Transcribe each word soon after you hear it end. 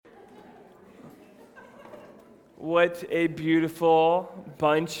What a beautiful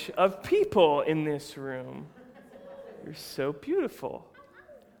bunch of people in this room. You're so beautiful. I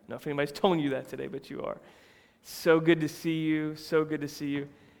don't know if anybody's telling you that today, but you are. So good to see you. So good to see you.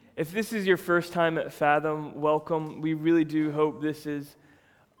 If this is your first time at Fathom, welcome. We really do hope this is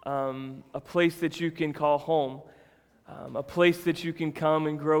a place that you can call home, a place that you can come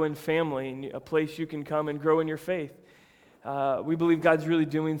and grow in family, and a place you can come and grow in your faith. We believe God's really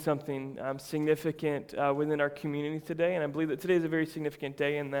doing something significant within our community today, and I believe that today is a very significant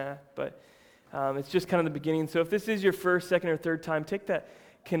day in that, but it's just kind of the beginning. So if this is your first, second, or third time, take that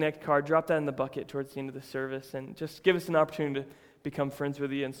Connect card, drop that in the bucket towards the end of the service, and just give us an opportunity to become friends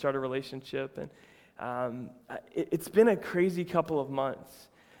with you and start a relationship. And it's been a crazy couple of months,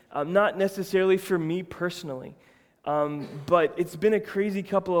 not necessarily for me personally, but it's been a crazy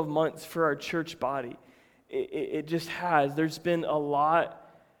couple of months for our church body. It just has. There's been a lot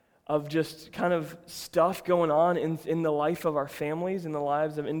of just kind of stuff going on in the life of our families, in the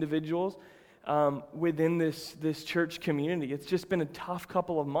lives of individuals within this church community. It's just been a tough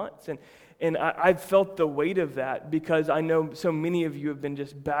couple of months. And I've felt the weight of that because I know so many of you have been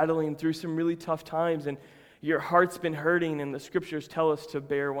just battling through some really tough times, and your heart's been hurting, and the scriptures tell us to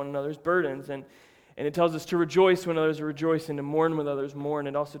bear one another's burdens. And it tells us to rejoice when others rejoice and to mourn when others mourn.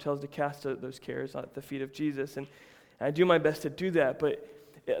 It also tells us to cast those cares at the feet of Jesus. And I do my best to do that. But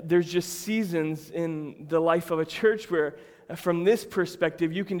there's just seasons in the life of a church where, from this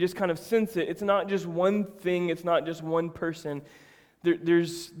perspective, you can just kind of sense it. It's not just one thing. It's not just one person.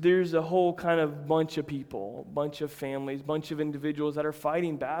 There's a whole kind of bunch of people, bunch of families, bunch of individuals that are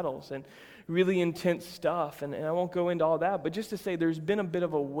fighting battles and really intense stuff. And I won't go into all that. But just to say, there's been a bit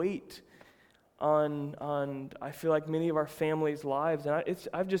of a weight on I feel like many of our families' lives, and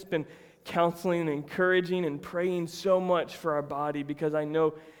I've just been counseling and encouraging and praying so much for our body because I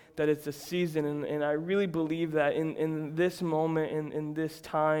know that it's a season, and I really believe that in this moment, in this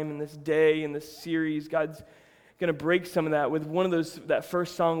time, in this day, in this series, God's going to break some of that with that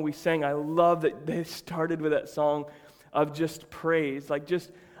first song we sang. I love that they started with that song of just praise, like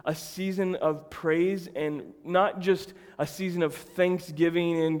just a season of praise, and not just a season of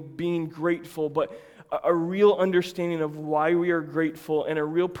thanksgiving and being grateful, but a real understanding of why we are grateful and a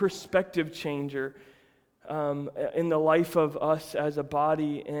real perspective changer in the life of us as a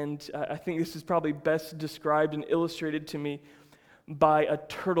body. And I think this is probably best described and illustrated to me by a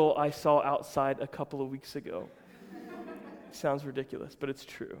turtle I saw outside a couple of weeks ago. Sounds ridiculous, but it's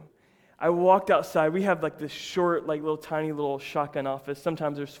true. I walked outside. We have like this short, like little tiny little shotgun office.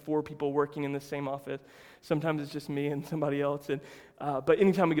 Sometimes there's 4 people working in the same office. Sometimes it's just me and somebody else. And but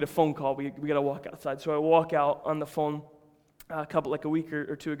anytime we get a phone call, we got to walk outside. So I walk out on the phone a week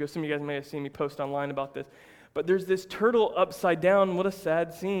or two ago. Some of you guys may have seen me post online about this. But there's this turtle upside down. What a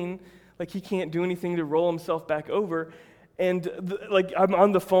sad scene. Like he can't do anything to roll himself back over. And I'm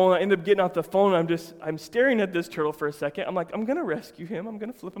on the phone. I end up getting off the phone. I'm staring at this turtle for a second. I'm like, I'm going to rescue him. I'm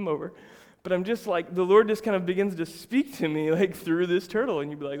going to flip him over. But I'm just like, the Lord just kind of begins to speak to me like through this turtle. And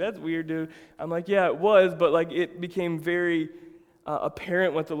you'd be like, that's weird, dude. I'm like, yeah, it was. But like it became very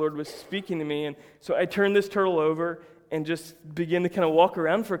apparent what the Lord was speaking to me. And so I turned this turtle over and just began to kind of walk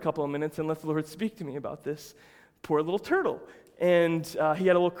around for a couple of minutes and let the Lord speak to me about this poor little turtle. And he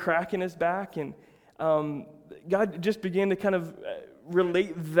had a little crack in his back, and God just began to kind of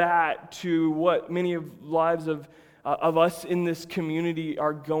relate that to what many of lives of us in this community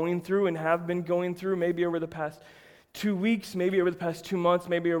are going through and have been going through, maybe over the past 2 weeks, maybe over the past 2 months,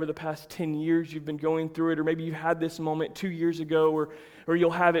 maybe over the past 10 years you've been going through it, or maybe you had this moment 2 years ago, or you'll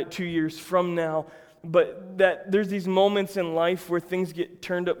have it 2 years from now. But that there's these moments in life where things get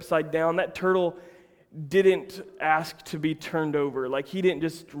turned upside down. That turtle didn't ask to be turned over. Like he didn't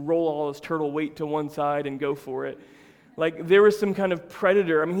just roll all his turtle weight to one side and go for it. Like there was some kind of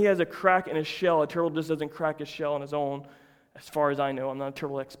predator. I mean, he has a crack in his shell. A turtle just doesn't crack his shell on his own, as far as I know. I'm not a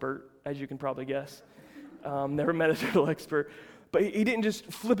turtle expert, as you can probably guess. Never met a turtle expert. But he didn't just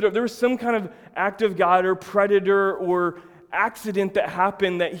flip it over. There was some kind of act of God or predator or accident that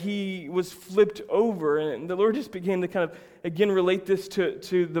happened that he was flipped over. And the Lord just began to kind of, again, relate this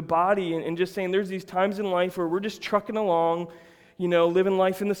to the body and just saying there's these times in life where we're just trucking along, living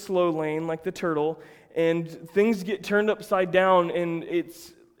life in the slow lane like the turtle, and things get turned upside down, and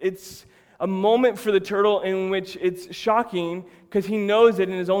it's a moment for the turtle in which it's shocking because he knows that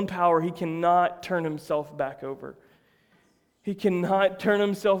in his own power he cannot turn himself back over. He cannot turn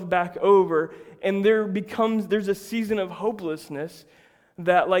himself back over, and there's a season of hopelessness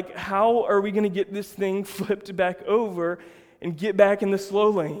that, like, how are we going to get this thing flipped back over and get back in the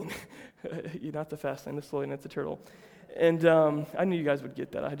slow lane? Not the fast lane, the slow lane, that's a turtle. And I knew you guys would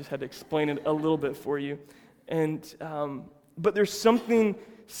get that. I just had to explain it a little bit for you. But there's something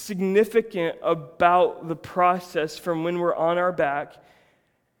significant about the process from when we're on our back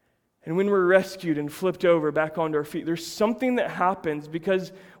and when we're rescued and flipped over back onto our feet. There's something that happens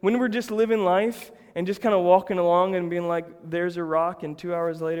because when we're just living life and just kind of walking along and being like, there's a rock, and 2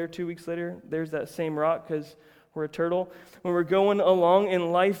 hours later, 2 weeks later, there's that same rock because we're a turtle. When we're going along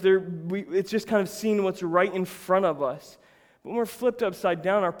in life, it's just kind of seeing what's right in front of us. When we're flipped upside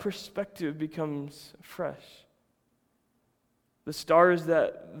down, our perspective becomes fresh. The stars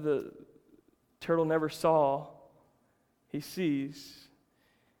that the turtle never saw, he sees.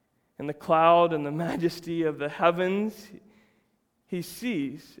 And the cloud and the majesty of the heavens, he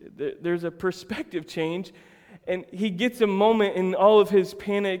sees. There's a perspective change. And he gets a moment in all of his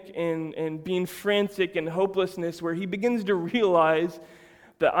panic and being frantic and hopelessness where he begins to realize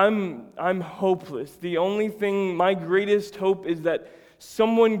that I'm hopeless. The only thing, my greatest hope is that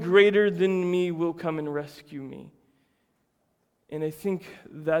someone greater than me will come and rescue me. And I think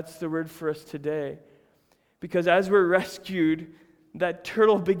that's the word for us today. Because as we're rescued, that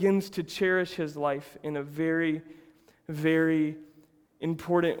turtle begins to cherish his life in a very, very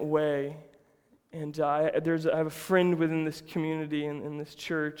important way. And I have a friend within this community and in this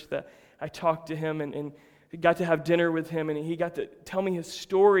church that I talked to him and got to have dinner with him, and he got to tell me his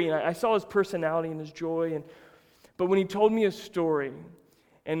story. And I saw his personality and his joy. But when he told me his story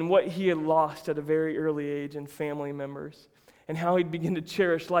and what he had lost at a very early age and family members and how he'd begin to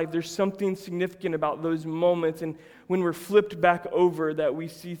cherish life, there's something significant about those moments. And when we're flipped back over, that we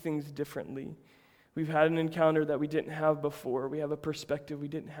see things differently. We've had an encounter that we didn't have before. We have a perspective we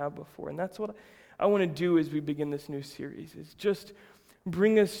didn't have before. And that's what I want to do as we begin this new series, is just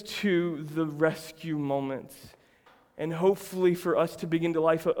bring us to the rescue moments. And hopefully for us to begin to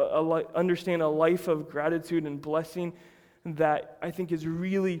understand a life of gratitude and blessing that I think is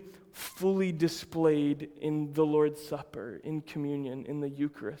really fully displayed in the Lord's Supper, in communion, in the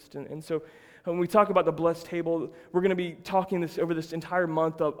Eucharist. And so when we talk about the blessed table, we're going to be talking over this entire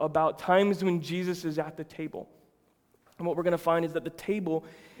month about times when Jesus is at the table. And what we're going to find is that the table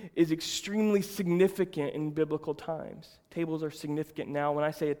is extremely significant in biblical times. Tables are significant now. When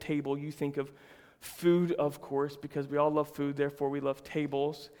I say a table, you think of food, of course, because we all love food, therefore we love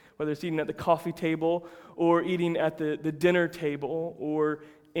tables. Whether it's eating at the coffee table or eating at the dinner table or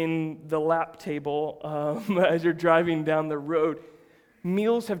in the lap table as you're driving down the road.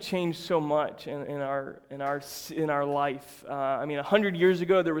 Meals have changed so much in our life. 100 years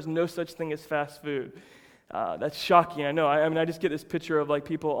ago, there was no such thing as fast food. That's shocking, I know. I just get this picture of like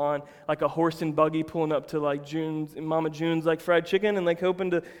people on like a horse and buggy pulling up to like Mama June's like fried chicken and like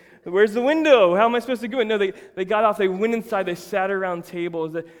hoping to, where's the window? How am I supposed to go in? No, they got off, they went inside, they sat around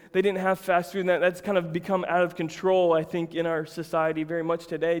tables. They didn't have fast food, and that's kind of become out of control, I think, in our society very much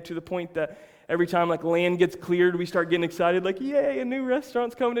today, to the point that every time like land gets cleared, we start getting excited, like, yay, a new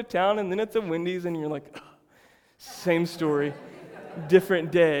restaurant's coming to town, and then it's a Wendy's, and you're like, oh, same story,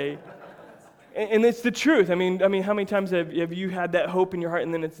 different day. And it's the truth. I mean, how many times have you had that hope in your heart,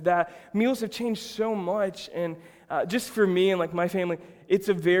 and then it's that? Meals have changed so much, and just for me and like my family, it's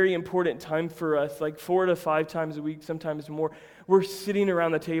a very important time for us, like 4 to 5 times a week, sometimes more. We're sitting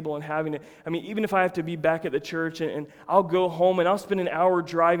around the table and having it. I mean, even if I have to be back at the church and I'll go home and I'll spend an hour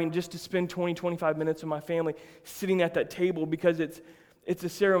driving just to spend 20, 25 minutes with my family sitting at that table, because it's a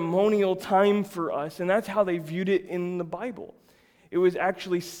ceremonial time for us. And that's how they viewed it in the Bible. It was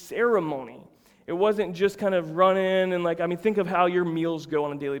actually ceremony. It wasn't just kind of run in and think of how your meals go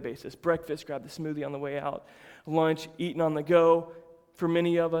on a daily basis. Breakfast, grab the smoothie on the way out. Lunch, eating on the go for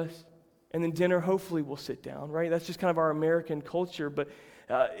many of us. And then dinner, hopefully we'll sit down, right? That's just kind of our American culture. But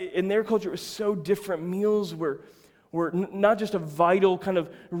in their culture, it was so different. Meals were not just a vital kind of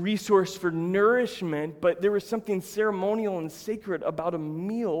resource for nourishment, but there was something ceremonial and sacred about a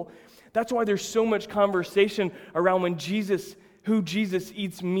meal. That's why there's so much conversation around who Jesus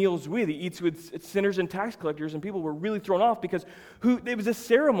eats meals with. He eats with sinners and tax collectors, and people were really thrown off because it was a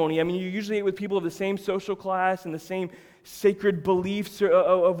ceremony. I mean, you usually ate with people of the same social class and the same sacred beliefs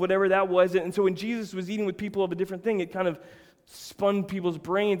of whatever that was. And so when Jesus was eating with people of a different thing, it kind of spun people's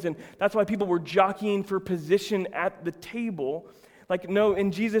brains, and that's why people were jockeying for position at the table.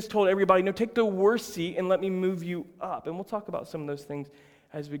 And Jesus told everybody, no, take the worst seat and let me move you up. And we'll talk about some of those things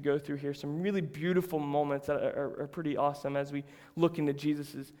as we go through here. Some really beautiful moments that are pretty awesome as we look into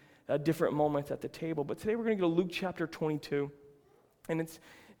Jesus' different moments at the table. But today we're going to go to Luke chapter 22, and it's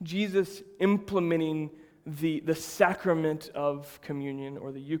Jesus implementing the sacrament of communion,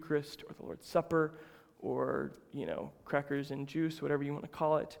 or the Eucharist, or the Lord's Supper, or crackers and juice, whatever you want to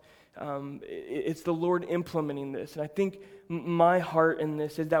call it. It's the Lord implementing this. And I think my heart in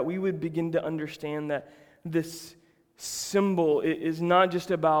this is that we would begin to understand that this symbol is not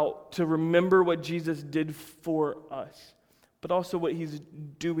just about to remember what Jesus did for us, but also what he's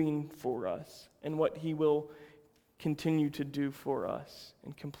doing for us and what he will continue to do for us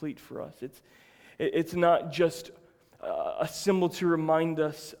and complete for us. It's not just a symbol to remind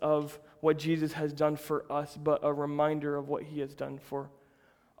us of what Jesus has done for us, but a reminder of what he has done for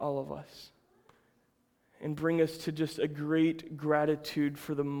all of us. And bring us to just a great gratitude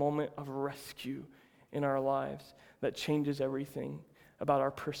for the moment of rescue in our lives that changes everything about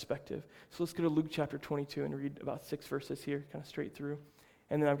our perspective. So let's go to Luke chapter 22 and read about 6 verses here, kind of straight through.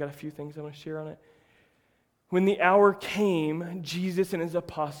 And then I've got a few things I want to share on it. When the hour came, Jesus and his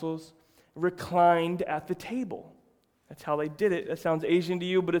apostles reclined at the table. That's how they did it. That sounds Asian to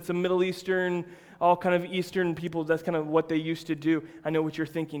you, but it's a Middle Eastern, all kind of Eastern people. That's kind of what they used to do. I know what you're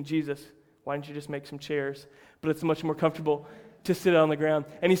thinking, Jesus, why don't you just make some chairs? But it's much more comfortable to sit on the ground.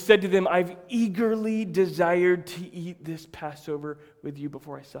 And he said to them, I've eagerly desired to eat this Passover with you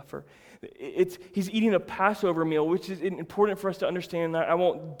before I suffer. He's eating a Passover meal, which is important for us to understand. I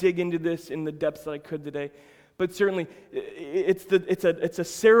won't dig into this in the depths that I could today. But certainly, it's a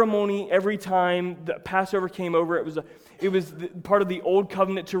ceremony every time the Passover came over. It was part of the old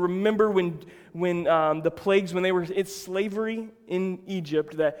covenant to remember when the plagues, when they were in slavery in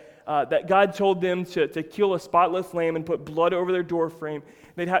Egypt, that God told them to kill a spotless lamb and put blood over their doorframe.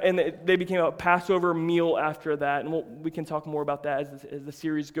 They became a Passover meal after that, and we can talk more about that as the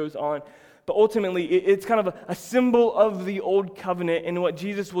series goes on. But ultimately, it's kind of a symbol of the old covenant, and what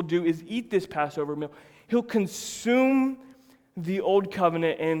Jesus will do is eat this Passover meal. He'll consume the old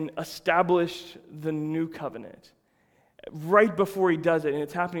covenant and establish the new covenant right before he does it, and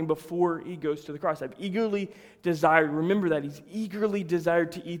it's happening before he goes to the cross. I've eagerly desired, remember that, he's eagerly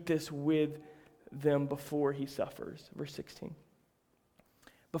desired to eat this with them before he suffers. Verse 16.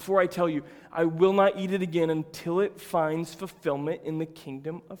 Before I tell you, I will not eat it again until it finds fulfillment in the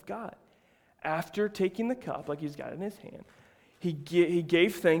kingdom of God. After taking the cup, like he's got it in his hand, he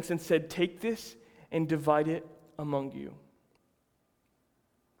gave thanks and said, take this and divide it among you.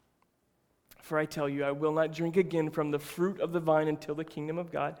 For I tell you, I will not drink again from the fruit of the vine until the kingdom of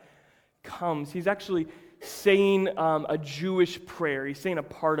God comes. He's actually saying a Jewish prayer. He's saying a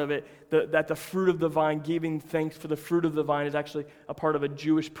part of it, that the fruit of the vine, giving thanks for the fruit of the vine, is actually a part of a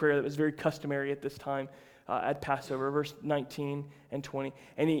Jewish prayer that was very customary at this time at Passover, verse 19 and 20.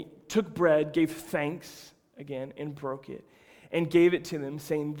 And he took bread, gave thanks again, and broke it, and gave it to them,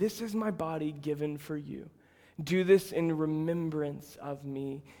 saying, this is my body given for you. Do this in remembrance of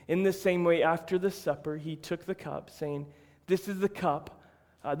me. In the same way, after the supper, he took the cup, saying, this is the cup.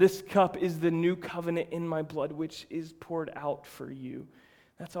 This cup is the new covenant in my blood, which is poured out for you.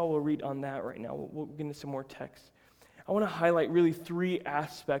 That's all we'll read on that right now. We'll get into some more text. I want to highlight really 3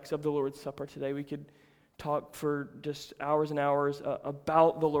 aspects of the Lord's Supper today. We could talk for just hours and hours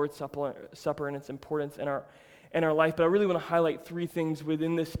about the Lord's Supper and its importance in our life, but I really want to highlight 3 things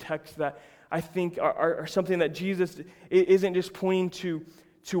within this text that I think are something that Jesus isn't just pointing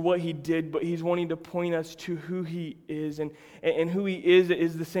to what he did, but he's wanting to point us to who he is. And who he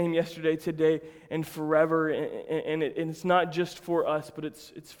is the same yesterday, today, and forever. And it's not just for us, but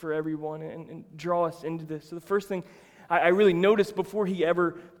it's for everyone, and draw us into this. So the first thing I really noticed before he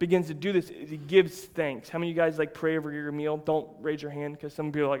ever begins to do this is he gives thanks. How many of you guys pray over your meal? Don't raise your hand, because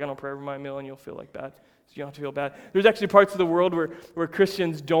some people are like, I don't pray over my meal, and you'll feel like bad. So you don't have to feel bad. There's actually parts of the world where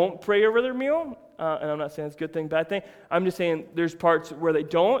Christians don't pray over their meal, and I'm not saying it's a good thing, bad thing. I'm just saying there's parts where they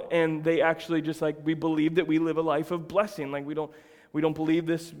don't, and they actually just we believe that we live a life of blessing. We don't believe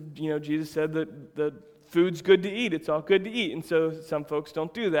this. Jesus said that the food's good to eat. It's all good to eat, and so some folks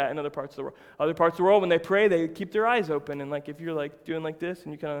don't do that in other parts of the world. Other parts of the world, when they pray, they keep their eyes open, and if you're doing like this,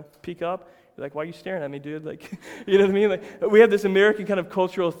 and you kind of peek up. You're like, why are you staring at me, dude? You know what I mean? We have this American kind of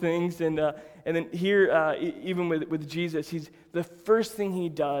cultural things, and then here, even with Jesus, the first thing he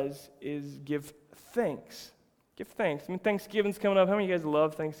does is give thanks. Give thanks. Thanksgiving's coming up. How many of you guys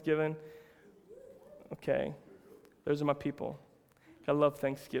love Thanksgiving? Okay, those are my people. I love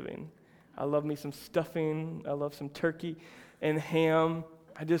Thanksgiving. I love me some stuffing. I love some turkey and ham.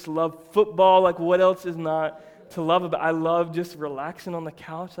 I just love football. What else is not to love about? I love just relaxing on the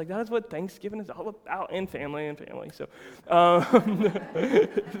couch. That is what Thanksgiving is all about, and family. So,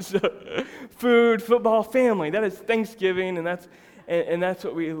 so food, football, family. That is Thanksgiving, and that's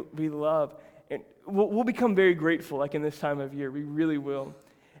what we love. And we'll become very grateful, in this time of year. We really will.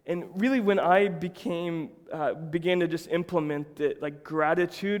 And really, when I began to just implement it,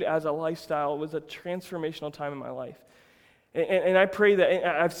 gratitude as a lifestyle, was a transformational time in my life. And I pray that, and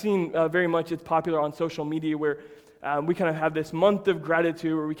I've seen very much it's popular on social media where we kind of have this month of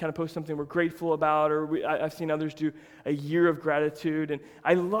gratitude where we kind of post something we're grateful about, or I've seen others do a year of gratitude. And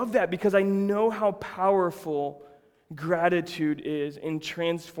I love that because I know how powerful gratitude is in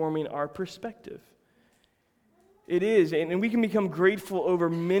transforming our perspective. It is, and we can become grateful over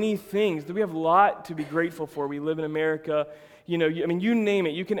many things. We have a lot to be grateful for. We live in America. You name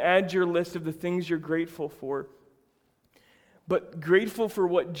it. You can add your list of the things you're grateful for. But grateful for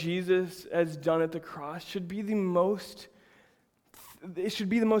what Jesus has done at the cross should be the most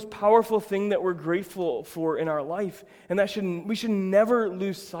powerful thing that we're grateful for in our life. And we should never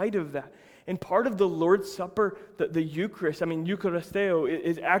lose sight of that. And part of the Lord's Supper, the Eucharist, Eucharisteo,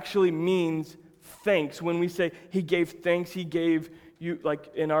 it actually means thanks. When we say he gave thanks, he gave,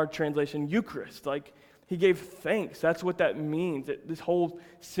 like in our translation, Eucharist. Like he gave thanks. That's what that means. This whole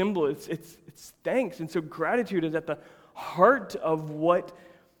symbol, it's thanks. And so gratitude is at the heart of what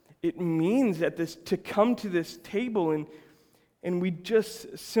it means to come to this table, and we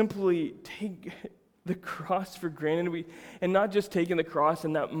just simply take the cross for granted. And not just taking the cross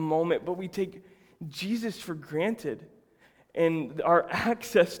in that moment, but we take Jesus for granted. And our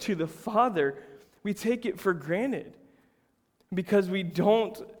access to the Father, we take it for granted. Because we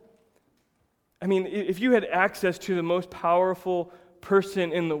don't, if you had access to the most powerful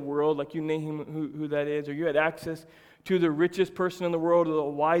person in the world, like you name who that is, or you had access to the richest person in the world, or the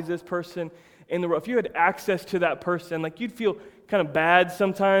wisest person in the world, if you had access to that person, like you'd feel kind of bad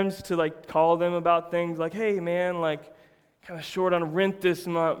sometimes to like call them about things like, hey man, like kind of short on rent this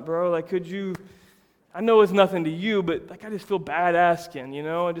month, bro, like could you, I know it's nothing to you, but like I just feel bad asking,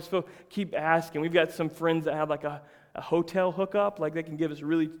 I just keep asking. We've got some friends that have like a hotel hookup, like they can give us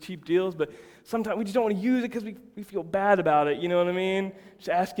really cheap deals, but sometimes we just don't want to use it because we feel bad about it, you know what I mean? Just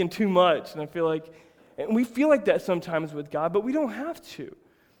asking too much, and I feel like, and we feel like that sometimes with God, but we don't have to.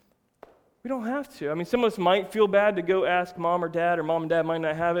 We don't have to. Some of us might feel bad to go ask mom or dad, or mom and dad might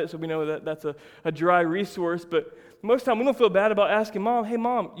not have it, so we know that that's a dry resource, but most of the time we don't feel bad about asking mom, hey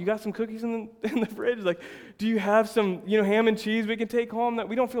mom, you got some cookies in the fridge? Like, do you have some, ham and cheese we can take home? That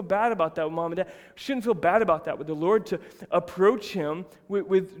we don't feel bad about that with mom and dad. We shouldn't feel bad about that with the Lord, to approach him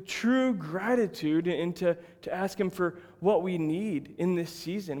with true gratitude and to ask him for what we need in this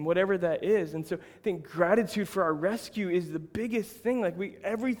season, whatever that is. And so I think gratitude for our rescue is the biggest thing. Like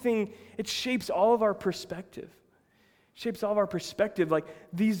everything, it shapes all of our perspective. Shapes all of our perspective. Like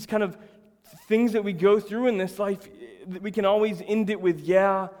these kind of things that we go through in this life, we can always end it with,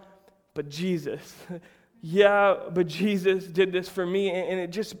 yeah, but Jesus. Yeah, but Jesus did this for me. And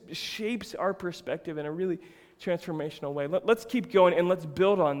it just shapes our perspective in a really transformational way. Let's keep going and let's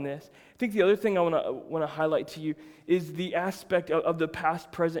build on this. I think the other thing I want to highlight to you is the aspect of the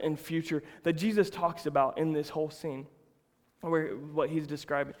past, present, and future that Jesus talks about in this whole scene, what he's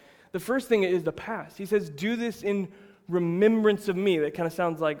describing. The first thing is the past. He says, do this in remembrance of me. That kind of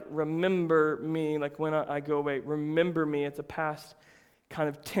sounds like remember me, like when I go away. Remember me. It's a past kind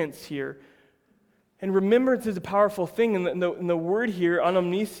of tense here. And remembrance is a powerful thing. And the word here,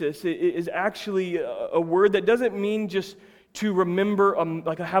 anamnesis, is actually a word that doesn't mean just to remember,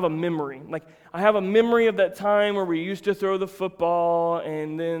 like I have a memory. Like I have a memory of that time where we used to throw the football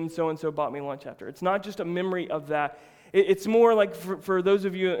and then so-and-so bought me lunch after. It's not just a memory of that. It's more like for those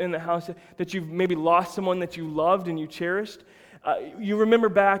of you in the house that you've maybe lost someone that you loved and you cherished. You remember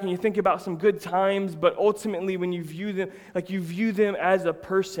back and you think about some good times, but ultimately when you view them, like you view them as a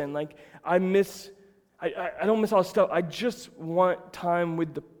person. Like I don't miss all the stuff. I just want time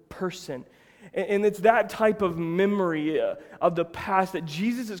with the person. And it's that type of memory of the past that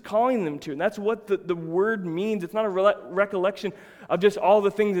Jesus is calling them to. And that's what the word means. It's not a recollection of just all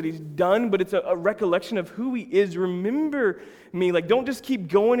the things that he's done, but it's a recollection of who he is. Remember me. Like, don't just keep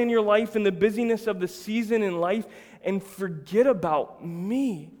going in your life in the busyness of the season in life and forget about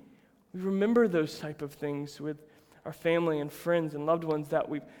me. We remember those type of things with our family and friends and loved ones that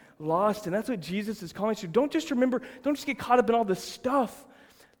we've lost. And that's what Jesus is calling us to. Don't just get caught up in all the stuff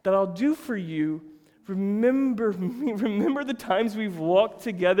that I'll do for you. Remember me. Remember the times we've walked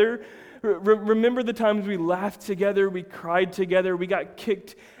together. Remember the times we laughed together, we cried together, we got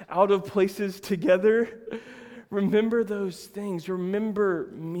kicked out of places together. Remember those things.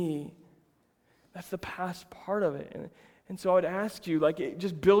 Remember me. That's the past part of it. And so I would ask you, like,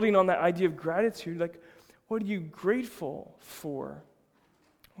 just building on that idea of gratitude, like, what are you grateful for?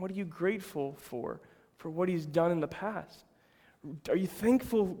 What are you grateful for what he's done in the past? Are you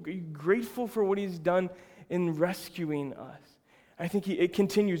thankful? Are you grateful for what he's done in rescuing us? I think it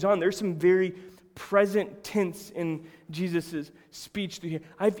continues on. There's some very present tense in Jesus' speech through here.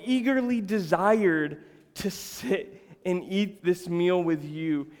 I've eagerly desired to sit and eat this meal with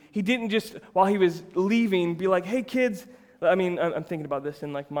you. He didn't just, while he was leaving, be like, hey kids, I mean, I'm thinking about this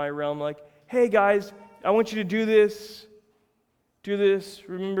in like my realm, like, hey guys, I want you to do this,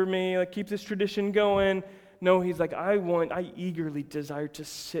 remember me, like keep this tradition going. No, he's like, I eagerly desire to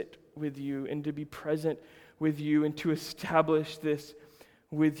sit with you and to be present with you and to establish this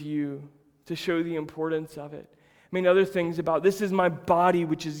with you, to show the importance of it. I mean, other things about, this is my body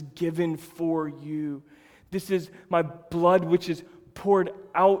which is given for you. This is my blood which is poured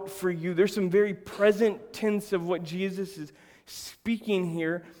out for you. There's some very present tense of what Jesus is speaking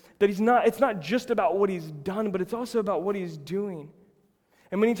here, that it's not just about what he's done, but it's also about what he's doing.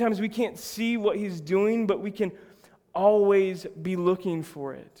 And many times we can't see what he's doing, but we can always be looking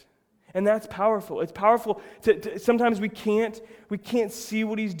for it. And that's powerful. It's powerful to sometimes we can't see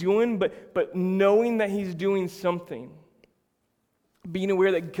what he's doing, but knowing that he's doing something. Being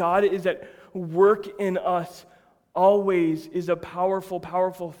aware that God is at work in us always is a powerful,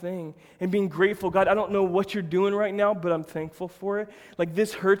 powerful thing. And being grateful, God, I don't know what you're doing right now, but I'm thankful for it. Like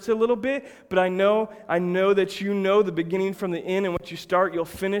this hurts a little bit, but I know that you know the beginning from the end, and once you start, you'll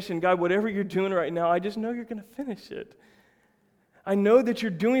finish. And God, whatever you're doing right now, I just know you're going to finish it. I know that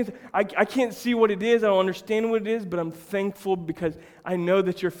you're doing it. I can't see what it is. I don't understand what it is, but I'm thankful because I know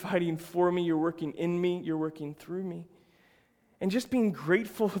that you're fighting for me. You're working in me. You're working through me. And just being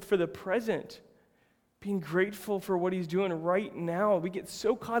grateful for the present. Being grateful for what he's doing right now. We get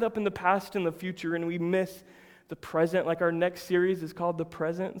so caught up in the past and the future, and we miss the present. Like our next series is called The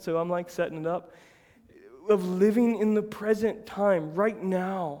Present, so I'm like setting it up. Of living in the present time, right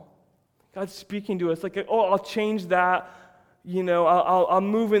now. God's speaking to us like, oh, I'll change that. You know, I'll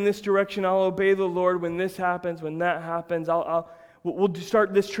move in this direction. I'll obey the Lord when this happens, when that happens. We'll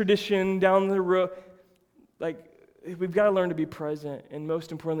start this tradition down the road. Like, we've got to learn to be present, and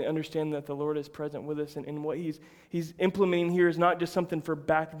most importantly, understand that the Lord is present with us, and what He's implementing here is not just something for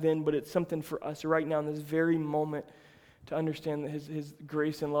back then, but it's something for us right now in this very moment to understand that His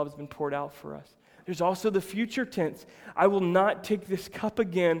grace and love has been poured out for us. There's also the future tense. I will not take this cup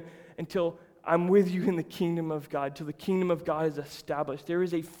again until I'm with you in the kingdom of God, till the kingdom of God is established. There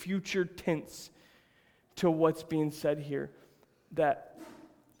is a future tense to what's being said here, that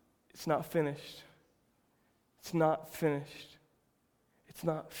it's not finished. It's not finished. It's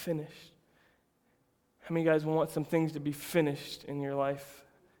not finished. How many of you guys want some things to be finished in your life?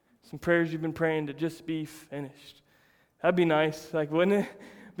 Some prayers you've been praying to just be finished. That'd be nice. Like, wouldn't it?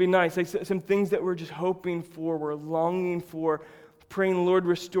 Be nice. Like some things that we're just hoping for, we're longing for, praying, Lord,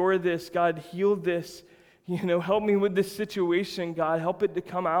 restore this. God, heal this. You know, help me with this situation. God, help it to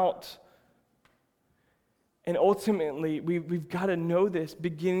come out. And ultimately, we've got to know this,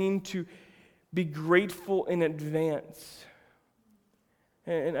 beginning to be grateful in advance.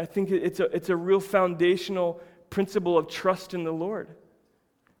 And I think it's a real foundational principle of trust in the Lord.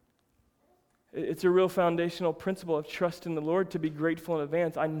 It's a real foundational principle of trust in the Lord to be grateful in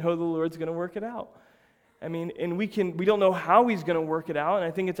advance. I know the Lord's going to work it out. I mean, and we don't know how he's going to work it out, and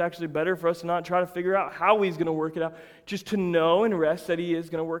I think it's actually better for us to not try to figure out how he's going to work it out, just to know and rest that he is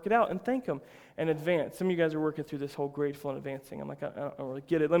going to work it out and thank him in advance. Some of you guys are working through this whole grateful and advancing. I'm like, I don't really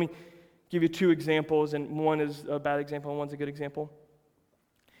get it. Let me give you two examples, and one is a bad example and one's a good example.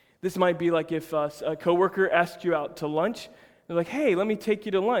 This might be like if a coworker asked you out to lunch. They're like, hey, let me take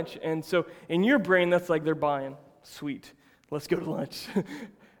you to lunch. And so in your brain, that's like they're buying. Sweet, let's go to lunch.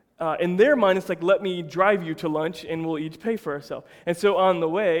 In their mind, it's like, let me drive you to lunch and we'll each pay for ourselves. And so on the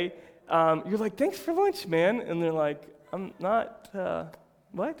way, you're like, thanks for lunch, man. And they're like, I'm not,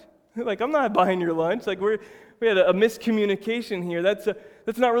 what? Like, I'm not buying your lunch. Like, we had a miscommunication here. That's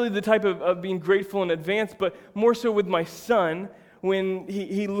not really the type of being grateful in advance, but more so with my son when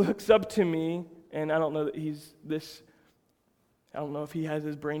he looks up to me, and I don't know that I don't know if he has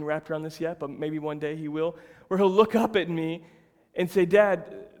his brain wrapped around this yet, but maybe one day he will, where he'll look up at me and say, Dad,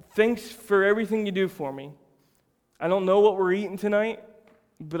 thanks for everything you do for me. I don't know what we're eating tonight,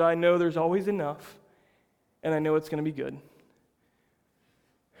 but I know there's always enough, and I know it's going to be good.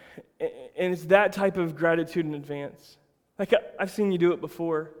 And it's that type of gratitude in advance. Like, I've seen you do it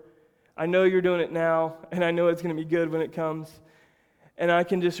before. I know you're doing it now, and I know it's going to be good when it comes. And I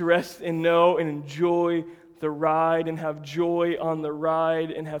can just rest and know and enjoy the ride and have joy on the ride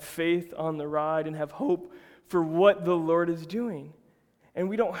and have faith on the ride and have hope for what the Lord is doing. And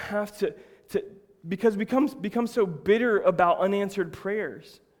we don't have to because we become so bitter about unanswered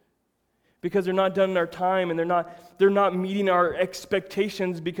prayers because they're not done in our time and they're not meeting our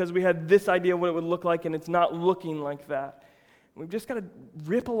expectations because we had this idea of what it would look like and it's not looking like that. We've just got to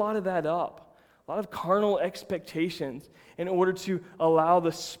rip a lot of that up, a lot of carnal expectations in order to allow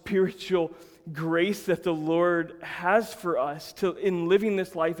the spiritual grace that the Lord has for us in living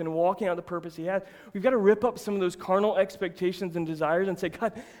this life and walking out the purpose He has, we've got to rip up some of those carnal expectations and desires and say,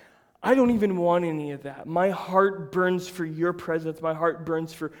 God, I don't even want any of that. My heart burns for your presence. My heart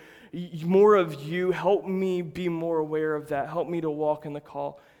burns for more of you. Help me be more aware of that. Help me to walk in the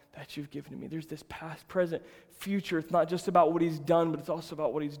call that you've given to me. There's this past, present, future. It's not just about what He's done, but it's also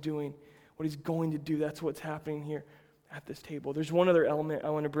about what He's doing, what He's going to do. That's what's happening here at this table. There's one other element I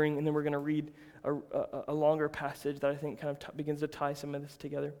want to bring, and then we're going to read a longer passage that I think kind of begins to tie some of this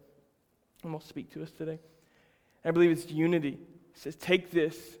together, and will speak to us today. I believe it's unity. It says, take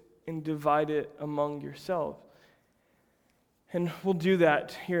this and divide it among yourselves. And we'll do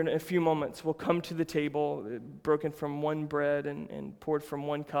that here in a few moments. We'll come to the table, broken from one bread and poured from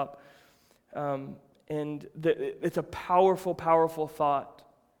one cup. It's a powerful, powerful thought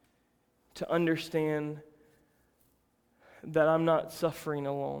to understand that I'm not suffering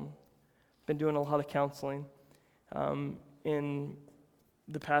alone. Been doing a lot of counseling in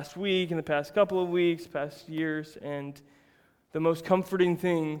the past week, in the past couple of weeks, past years, and the most comforting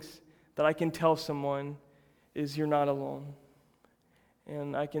things that I can tell someone is you're not alone.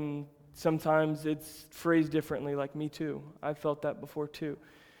 And sometimes it's phrased differently, like me too. I've felt that before too.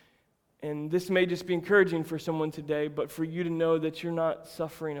 And this may just be encouraging for someone today, but for you to know that you're not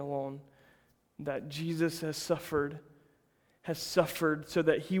suffering alone, that Jesus has suffered so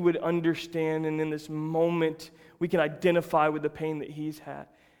that He would understand, and in this moment we can identify with the pain that He's had.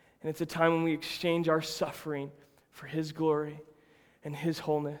 And it's a time when we exchange our suffering for His glory and His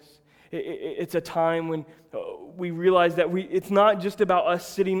wholeness. It's a time when we realize that it's not just about us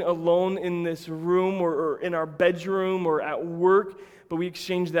sitting alone in this room or in our bedroom or at work, but we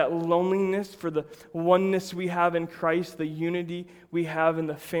exchange that loneliness for the oneness we have in Christ, the unity we have in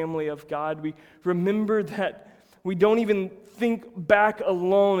the family of God. We remember that we don't even think back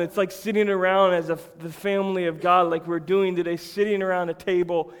alone. It's like sitting around as the family of God, like we're doing today, sitting around a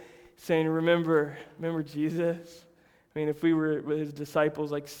table saying, remember Jesus? I mean, if we were His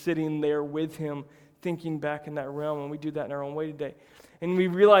disciples, like sitting there with Him, thinking back in that realm, and we do that in our own way today. And we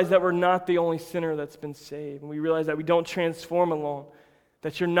realize that we're not the only sinner that's been saved. And we realize that we don't transform alone,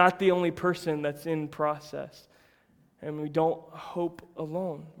 that you're not the only person that's in process. And we don't hope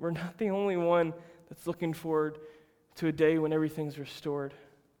alone. We're not the only one that's looking forward to a day when everything's restored,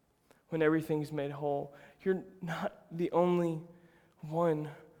 when everything's made whole. You're not the only one.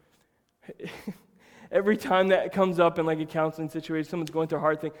 Every time that comes up in like a counseling situation, someone's going through a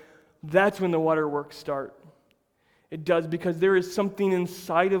hard thing, that's when the waterworks start. It does, because there is something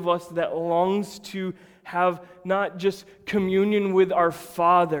inside of us that longs to have not just communion with our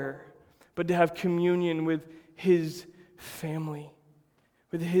Father, but to have communion with His family,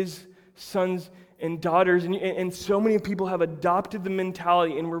 with His sons and daughters. And so many people have adopted the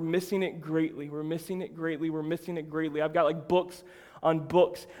mentality, and we're missing it greatly. We're missing it greatly. I've got like books on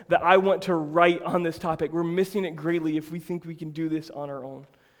books that I want to write on this topic. We're missing it greatly if we think we can do this on our own.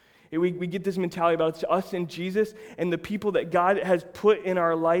 We get this mentality about it's us and Jesus and the people that God has put in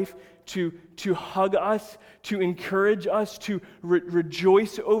our life to hug us, to encourage us, to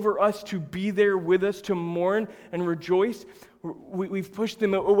rejoice over us, to be there with us, to mourn and rejoice. We've pushed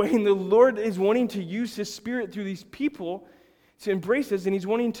them away, and the Lord is wanting to use His Spirit through these people to embrace us, and He's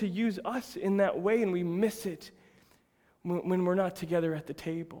wanting to use us in that way, and we miss it when we're not together at the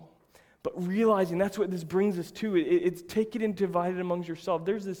table. But realizing that's what this brings us to. It's take it and divide it amongst yourself.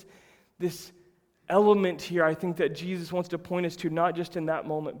 There's this element here, I think, that Jesus wants to point us to, not just in that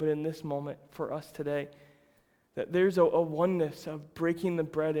moment, but in this moment for us today. That there's a oneness of breaking the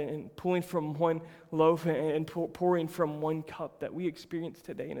bread and pulling from one loaf and pouring from one cup that we experience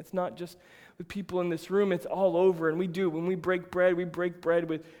today. And it's not just with people in this room, it's all over. And when we break bread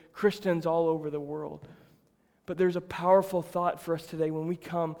with Christians all over the world. But there's a powerful thought for us today when we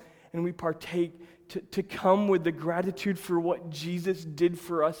come and we partake, to come with the gratitude for what Jesus did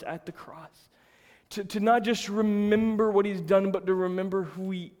for us at the cross. To not just remember what He's done, but to remember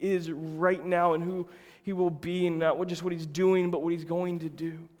who He is right now and who He will be, and not just what He's doing, but what He's going to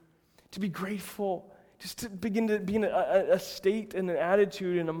do. To be grateful, just to begin to be in a state and an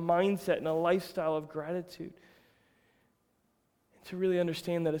attitude and a mindset and a lifestyle of gratitude. And to really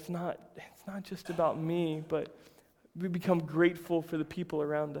understand that it's not just about me, but we become grateful for the people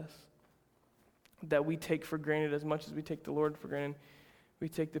around us that we take for granted as much as we take the Lord for granted. We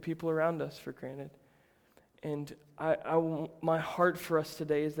take the people around us for granted. And my heart for us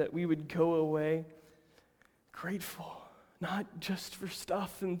today is that we would go away grateful, not just for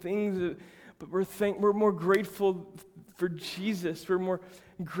stuff and things, but we're more grateful for Jesus. We're more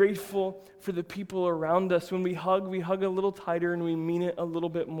grateful for the people around us. When we hug a little tighter, and we mean it a little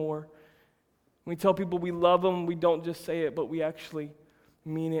bit more. When we tell people we love them, we don't just say it, but we actually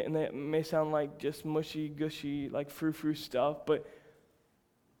mean it. And that may sound like just mushy, gushy, like frou-frou stuff, but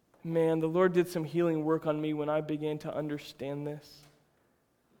man, the Lord did some healing work on me when I began to understand this.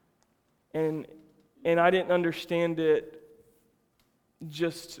 And I didn't understand it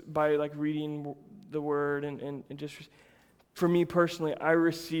just by like reading the word and just, for me personally, I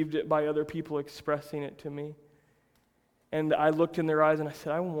received it by other people expressing it to me. And I looked in their eyes and I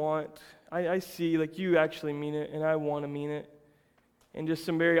said, I see like you actually mean it, and I want to mean it. And just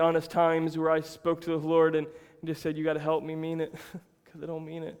some very honest times where I spoke to the Lord and just said, you got to help me mean it, because I don't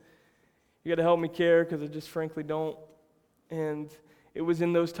mean it. You got to help me care, because I just frankly don't. And it was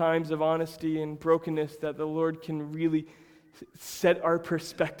in those times of honesty and brokenness that the Lord can really set our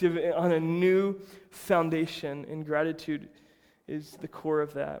perspective on a new foundation, and gratitude is the core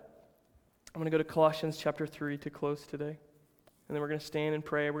of that. I'm going to go to Colossians chapter 3 to close today. And then we're going to stand and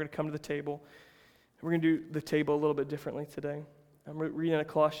pray. We're going to come to the table. We're going to do the table a little bit differently today. I'm reading out of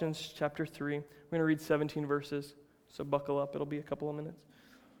Colossians chapter 3. We're going to read 17 verses, so buckle up. It'll be a couple of minutes.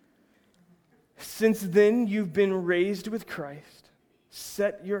 Since then you've been raised with Christ.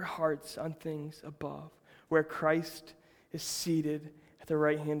 Set your hearts on things above, where Christ is seated at the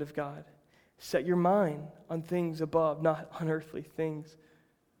right hand of God. Set your mind on things above, not on earthly things.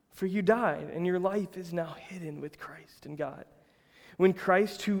 For you died, and your life is now hidden with Christ in God. When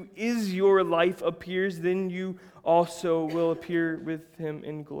Christ, who is your life, appears, then you also will appear with him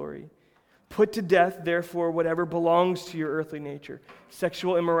in glory. Put to death, therefore, whatever belongs to your earthly nature: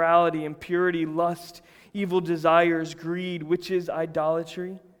 sexual immorality, impurity, lust, evil desires, greed, which is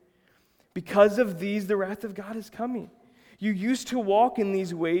idolatry. Because of these, the wrath of God is coming. You used to walk in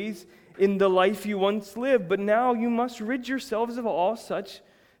these ways in the life you once lived, but now you must rid yourselves of all such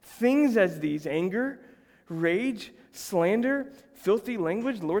things as these: anger, rage, slander, filthy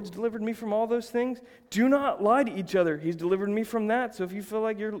language. The Lord's delivered me from all those things. Do not lie to each other. He's delivered me from that. So if you feel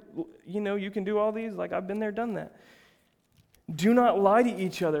like you can do all these, like I've been there, done that. Do not lie to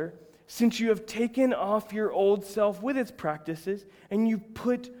each other, since you have taken off your old self with its practices, and you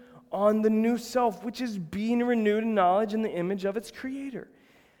put on the new self, which is being renewed in knowledge in the image of its Creator.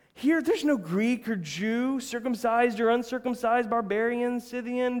 Here, there's no Greek or Jew, circumcised or uncircumcised, barbarian,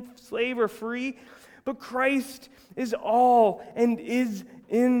 Scythian, slave or free, but Christ is all and is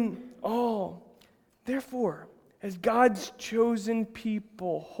in all. Therefore, as God's chosen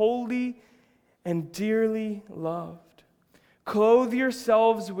people, holy and dearly loved, clothe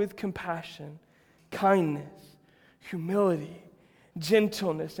yourselves with compassion, kindness, humility,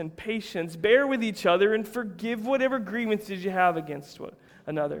 gentleness, and patience. Bear with each other and forgive whatever grievances you have against one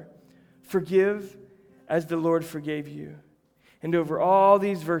another. Forgive as the Lord forgave you. And over all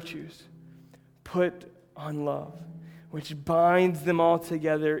these virtues, put on love, which binds them all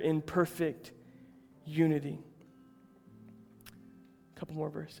together in perfect unity. A couple more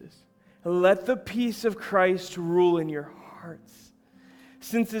verses. Let the peace of Christ rule in your hearts.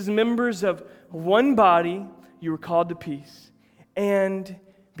 Since as members of one body, you were called to peace. And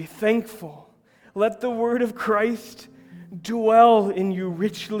be thankful. Let the word of Christ dwell in you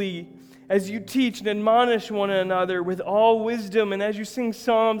richly as you teach and admonish one another with all wisdom, and as you sing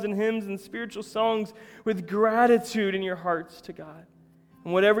psalms and hymns and spiritual songs with gratitude in your hearts to God.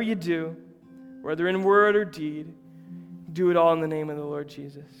 And whatever you do, whether in word or deed, do it all in the name of the Lord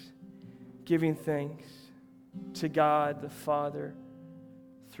Jesus, giving thanks to God the Father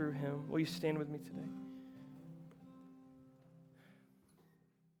through him. Will you stand with me today?